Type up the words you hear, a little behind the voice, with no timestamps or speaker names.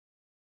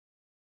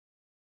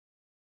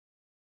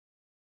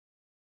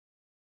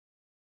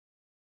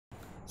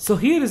So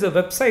here is a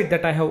website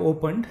that I have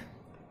opened.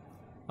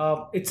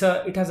 It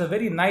has a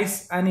very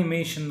nice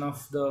animation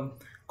of the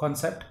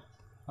concept.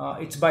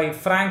 It's by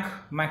Frank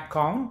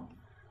McCown.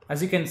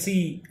 As you can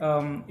see,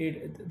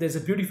 there's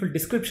a beautiful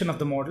description of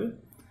the model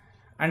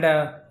and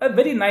a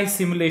very nice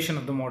simulation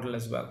of the model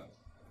as well.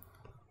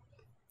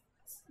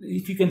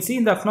 If you can see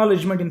in the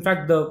acknowledgement, in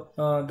fact,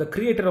 the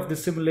creator of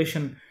this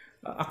simulation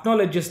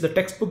acknowledges the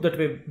textbook that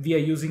we are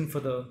using for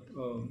the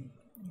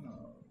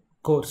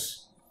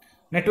course,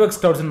 Networks,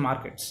 Clouds and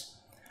Markets.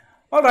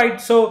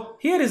 Alright, so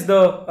here is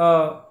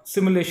the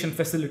simulation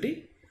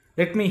facility.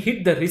 Let me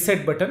hit the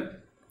reset button,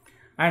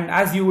 and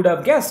as you would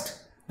have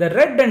guessed, the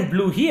red and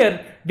blue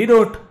here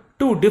denote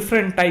two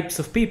different types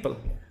of people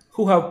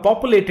who have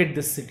populated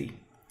this city,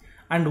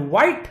 and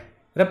white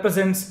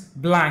represents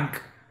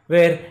blank,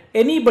 where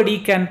anybody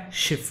can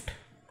shift.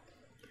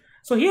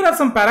 So here are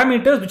some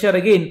parameters which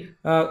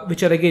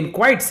are again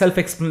quite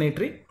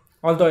self-explanatory,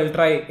 although I'll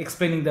try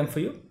explaining them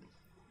for you.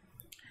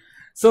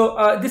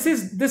 So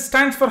this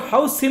stands for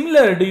how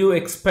similar do you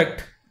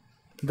expect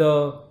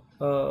the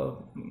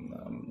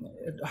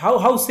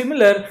how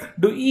similar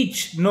do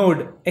each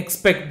node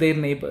expect their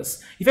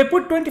neighbors. If I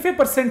put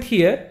 25%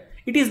 here,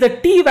 it is the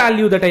t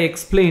value that I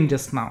explained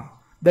just now.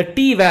 The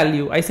t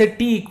value, I said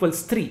t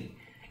equals 3.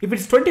 If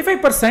it's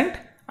 25%,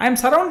 I am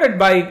surrounded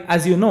by,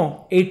 as you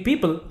know, 8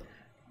 people.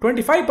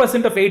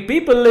 25% of 8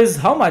 people is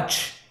how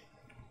much?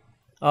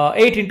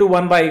 8 into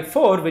 1 by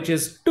 4, which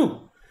is 2.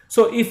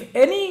 So if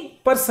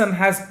any person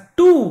has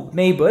 2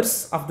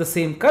 neighbors of the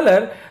same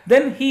color,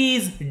 then he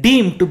is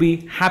deemed to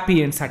be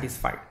happy and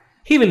satisfied.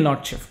 He will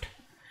not shift.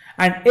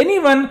 And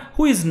anyone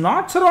who is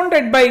not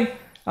surrounded by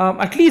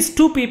at least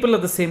 2 people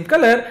of the same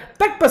color,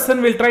 that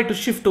person will try to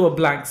shift to a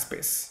blank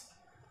space.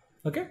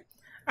 Okay?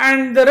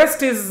 And the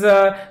rest is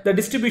the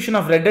distribution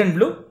of red and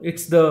blue.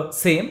 It's the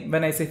same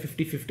when I say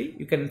 50-50.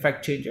 You can in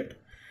fact change it.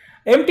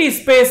 Empty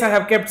space, I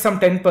have kept some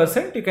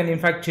 10%. You can in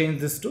fact change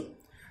this too.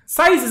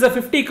 Size is a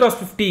 50 cross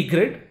 50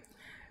 grid.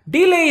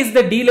 Delay is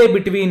the delay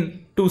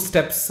between 2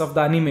 steps of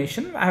the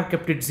animation. I have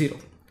kept it 0.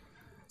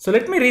 So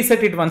let me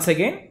reset it once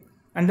again,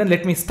 and then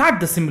let me start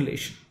the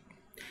simulation.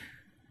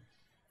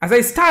 As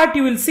I start,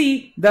 you will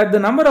see that the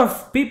number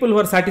of people who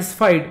are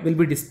satisfied will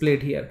be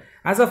displayed here.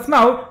 As of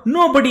now,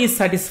 nobody is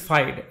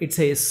satisfied. It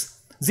says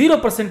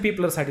 0%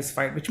 people are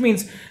satisfied, which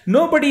means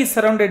nobody is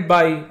surrounded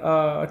by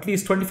at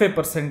least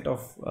 25%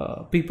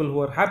 of people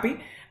who are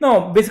happy.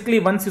 No, basically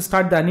once you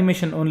start the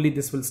animation, only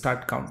this will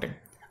start counting.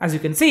 As you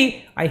can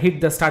see, I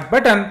hit the start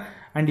button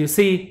and you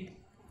see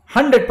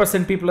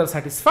 100% people are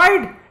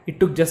satisfied. It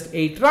took just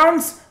 8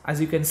 rounds. As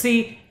you can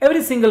see,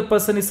 every single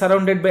person is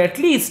surrounded by at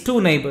least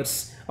 2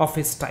 neighbors of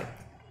his type.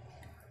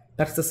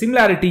 That's the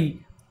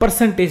similarity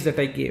percentage that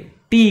I gave.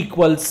 T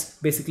equals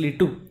basically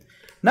 2.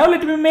 Now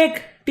let me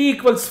make t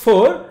equals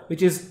 4,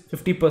 which is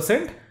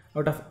 50%.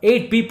 Out of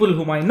 8 people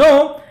whom I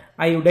know,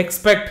 I would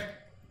expect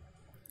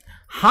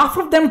half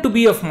of them to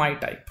be of my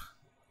type.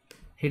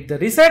 Hit the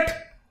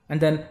reset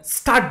and then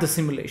start the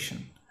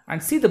simulation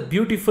and see the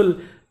beautiful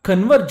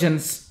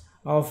convergence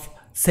of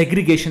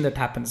segregation that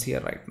happens here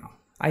right now.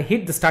 I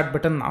hit the start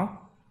button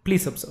now.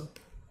 Please observe.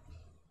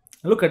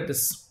 Look at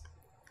this.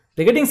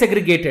 They're getting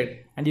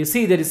segregated, and you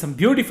see there is some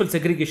beautiful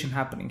segregation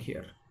happening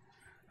here.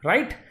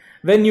 Right?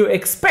 When you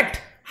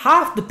expect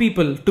half the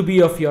people to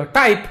be of your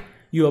type,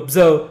 you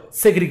observe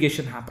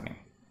segregation happening.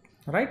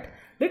 Right?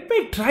 Let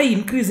me try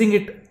increasing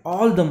it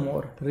all the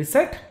more.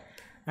 Reset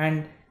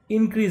and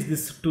increase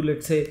this to,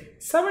 let's say,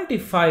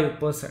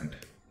 75%.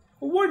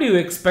 What do you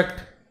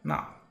expect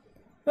now?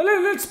 Well,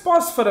 let's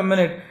pause for a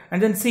minute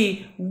and then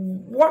see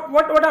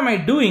what am I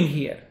doing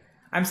here.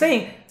 I'm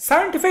saying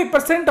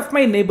 75% of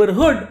my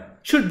neighborhood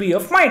should be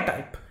of my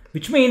type,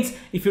 which means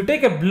if you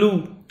take a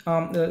blue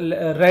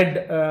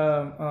red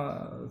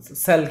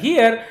cell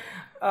here,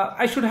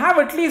 I should have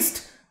at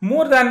least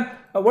more than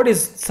what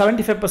is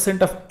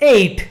 75% of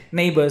 8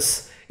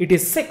 neighbors. It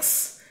is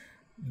 6.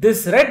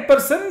 This red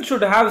person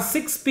should have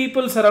 6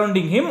 people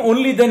surrounding him.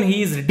 Only then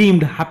he is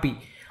deemed happy.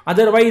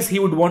 Otherwise he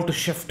would want to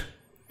shift,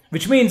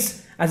 which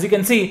means, as you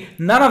can see,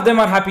 none of them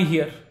are happy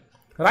here.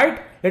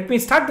 Right? Let me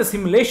start the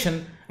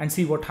simulation and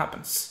see what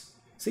happens.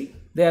 See,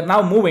 they are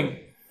now moving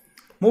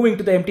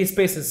to the empty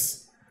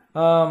spaces.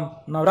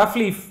 Now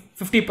roughly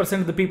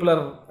 50% of the people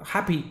are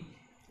happy,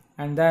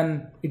 and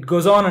then it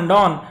goes on and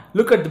on.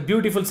 Look at the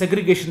beautiful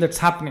segregation that's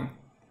happening.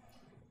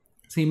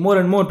 See, more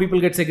and more people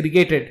get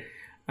segregated,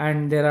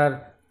 and there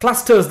are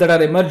clusters that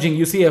are emerging.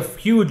 You see a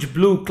huge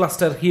blue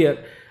cluster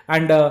here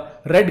and a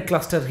red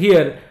cluster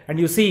here, and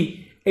you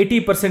see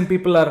 80%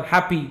 people are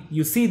happy.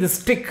 You see the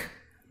stick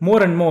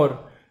more and more,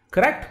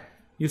 correct?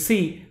 You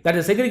see that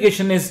the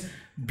segregation is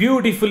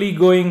beautifully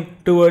going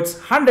towards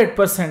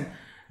 100%.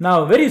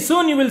 Now very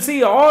soon you will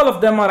see all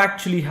of them are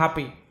actually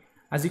happy.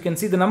 As you can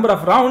see, the number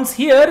of rounds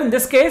here in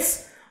this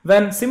case,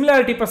 when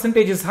similarity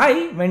percentage is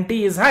high, when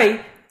t is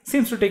high,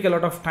 seems to take a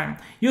lot of time.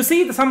 You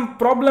see some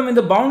problem in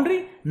the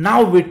boundary.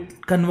 Now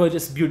it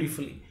converges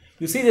beautifully.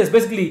 You see there's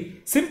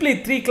basically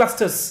simply 3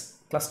 clusters.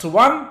 Cluster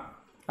 1,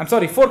 I'm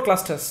sorry, 4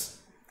 clusters.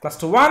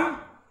 Cluster 1,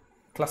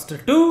 cluster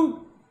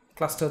 2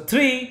 cluster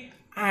 3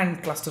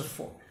 and cluster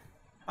 4.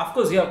 Of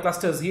course, you have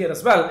clusters here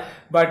as well,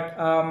 but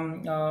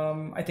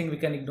I think we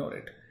can ignore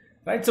it,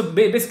 right? So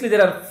basically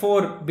there are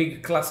 4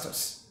 big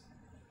clusters.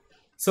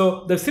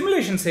 So the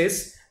simulation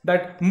says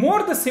that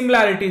more the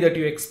similarity that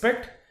you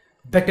expect,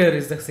 better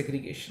is the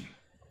segregation.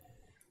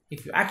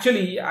 If you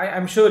actually,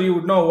 I'm sure you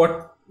would know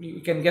what, you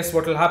can guess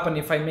what will happen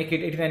if I make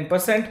it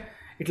 89%.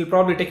 It will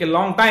probably take a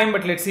long time,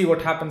 but let's see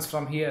what happens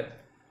from here.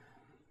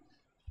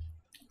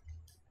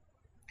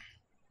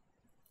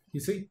 You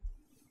see,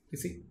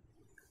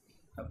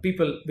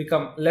 people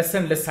become less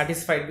and less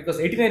satisfied because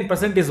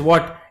 89% is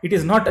what it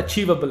is not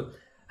achievable.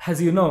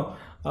 As you know,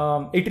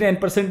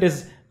 89%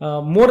 is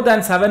more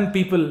than 7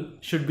 people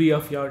should be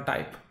of your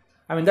type.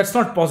 I mean, that's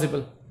not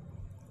possible,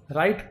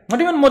 right?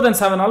 Not even more than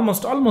 7,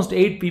 almost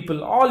 8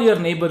 people, all your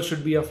neighbors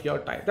should be of your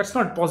type. That's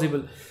not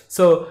possible.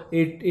 So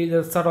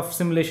a sort of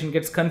simulation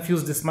gets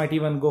confused. This might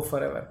even go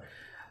forever.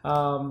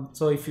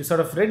 So if you sort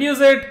of reduce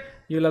it,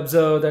 you'll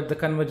observe that the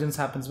convergence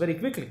happens very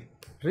quickly.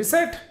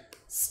 Reset,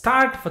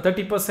 start for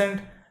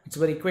 30%. It's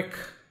very quick.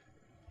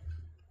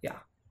 Yeah.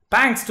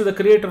 Thanks to the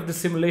creator of the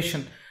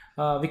simulation.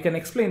 We can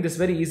explain this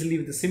very easily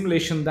with the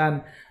simulation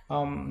than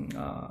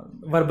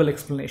verbal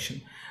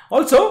explanation.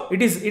 Also,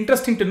 it is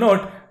interesting to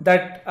note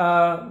that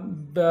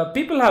the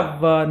people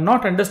have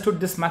not understood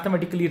this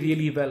mathematically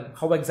really well,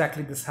 how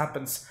exactly this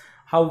happens.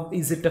 How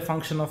is it a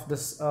function of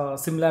this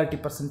similarity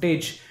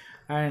percentage,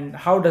 and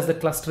how does the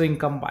clustering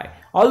come by?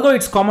 Although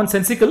it's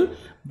commonsensical,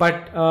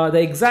 but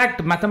the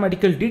exact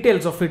mathematical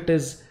details of it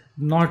is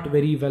not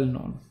very well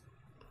known.